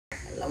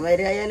വെള്ളം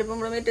വരെയായാലും ഇപ്പം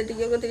നമ്മൾ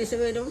മുറ്റത്തേക്കൊക്കെ തിരിച്ച്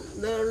വരും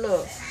ഇതേ ഉള്ളൂ.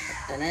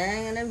 അത്തനെ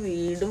ഇങ്ങനെ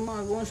വീടും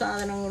മകവും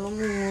സാധനങ്ങളും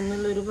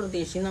മൂന്നുള്ളൊരു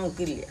പ്രതീക്ഷ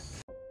നമുക്കില്ല.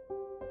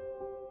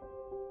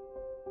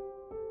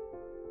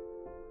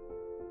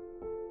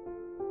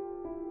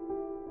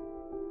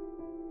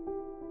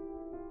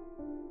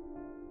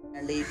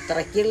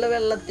 ഇത്രയ്ക്കുള്ള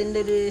വെള്ളത്തിൻ്റെ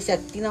ഒരു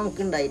ശക്തി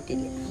നമുക്ക്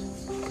ഉണ്ടായിട്ടില്ല.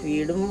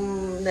 വീടും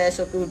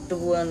ദേശമൊക്കെ വിട്ടു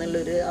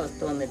പോകാന്നുള്ളൊരു അവസ്ഥ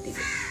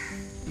വന്നിട്ടില്ല.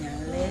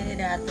 ഞങ്ങൾ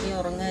രാത്രി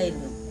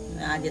ഉറങ്ങായിരുന്നു.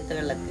 ആദ്യത്തെ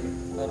വെള്ളത്തിൽ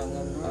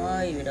ഉറങ്ങുമ്പോൾ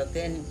ഇവരൊക്കെ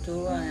എനിറ്റു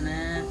അങ്ങനെ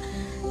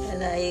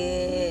ഇതായി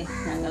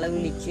ഞങ്ങളെ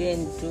വിളിച്ച്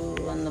എനിറ്റു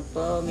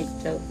വന്നപ്പോൾ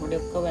മിറ്റ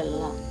കൂടിയൊക്കെ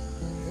വെള്ളം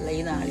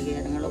ഈ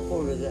നാളികേരങ്ങളൊക്കെ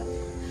ഒഴുകുക.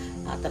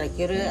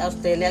 അത്രയ്ക്കൊരു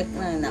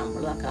അവസ്ഥയിലാക്കണം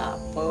നമ്മൾ.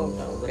 അപ്പോൾ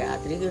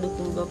രാത്രി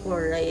കിടക്കുമ്പോൾ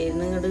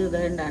പുഴയെന്ന് ഇങ്ങോട്ട്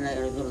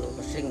ഇതുണ്ടാകുന്നുള്ളൂ.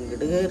 പക്ഷെ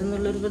ഇങ്ങോട്ട്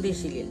കയറുന്നുള്ളൊരു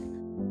പ്രതീക്ഷയില്ല.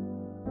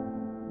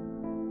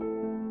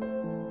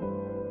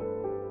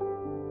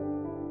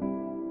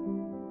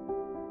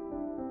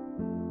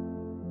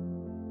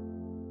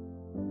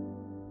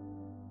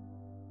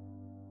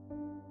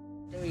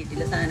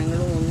 വീട്ടിലെ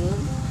സാധനങ്ങളും ഒന്നും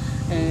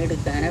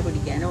എടുക്കാനോ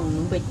പിടിക്കാനോ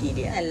ഒന്നും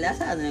പറ്റിയില്ല. എല്ലാ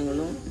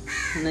സാധനങ്ങളും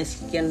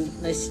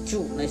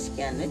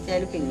നശിക്കാന്ന്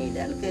വെച്ചാൽ പിന്നീട്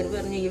ആൾക്കാർ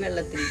പറഞ്ഞു ഈ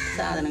വെള്ളത്തിൽ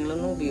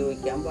സാധനങ്ങളൊന്നും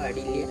ഉപയോഗിക്കാൻ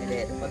പാടില്ല.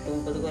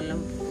 10-30 കൊല്ലം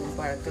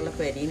പഴക്കമുള്ള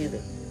പെരീനിത്.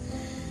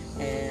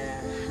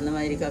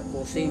 അന്നമാതിരി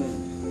കക്കൂസയും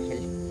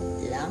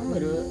എല്ലാം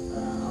ഒരു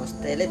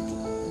അവസ്ഥയിലെത്തി.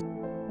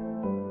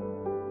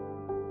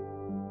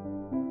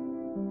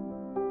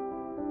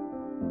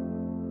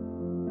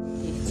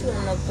 തിരിച്ചു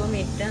വന്നപ്പോൾ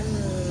മിറ്റം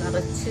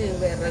നിറച്ച്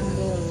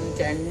വിറകും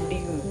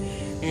ചണ്ടിയും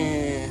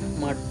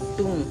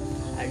മട്ടും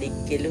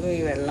അടിക്കലും ഈ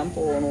വെള്ളം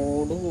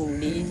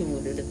പോണോടുകൂടി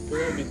ചൂടെടുത്ത്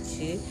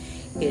അടിച്ച്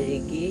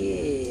കഴുകി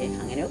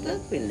അങ്ങനെയൊക്കെ.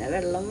 പിന്നെ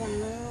വെള്ളം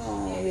വന്ന്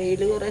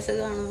വെയിൽ കുറേശ്ശെ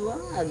കാണുമ്പോൾ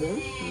അതും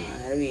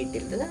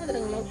വീട്ടിലത്തെ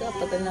സാധനങ്ങളൊക്കെ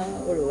അപ്പം തന്നെ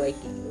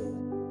ഒഴിവാക്കി.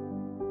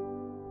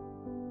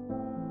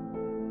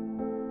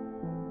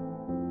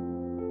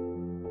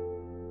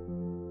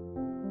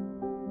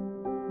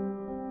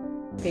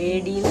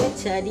 പേടിയെന്ന്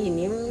വെച്ചാൽ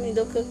ഇനിയും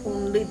ഇതൊക്കെ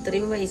കൊണ്ട്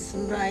ഇത്രയും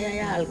വയസ്സും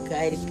പ്രായമായ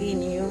ആൾക്കാർക്ക്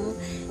ഇനിയും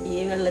ഈ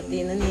വെള്ളത്തിൽ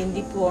നിന്ന്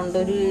നീന്തി പോകേണ്ട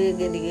ഒരു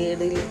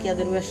ഗതികേടിലേക്ക്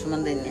അതൊരു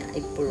വിഷമം തന്നെയാണ്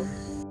ഇപ്പോഴും.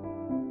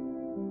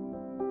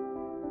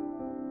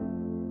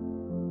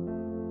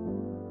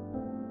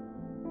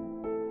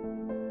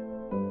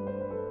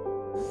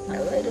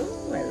 അത് വരും,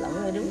 വെള്ളം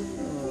വരും,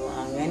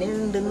 അങ്ങനെ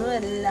ഉണ്ടെന്നും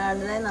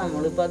അല്ലാതെ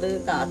നമ്മളിപ്പോൾ അത്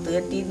കാത്തു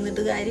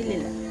കെട്ടിയിരുന്നിട്ട്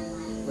കാര്യമില്ലല്ലോ.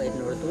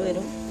 വരുന്നിടത്ത്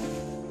വരും.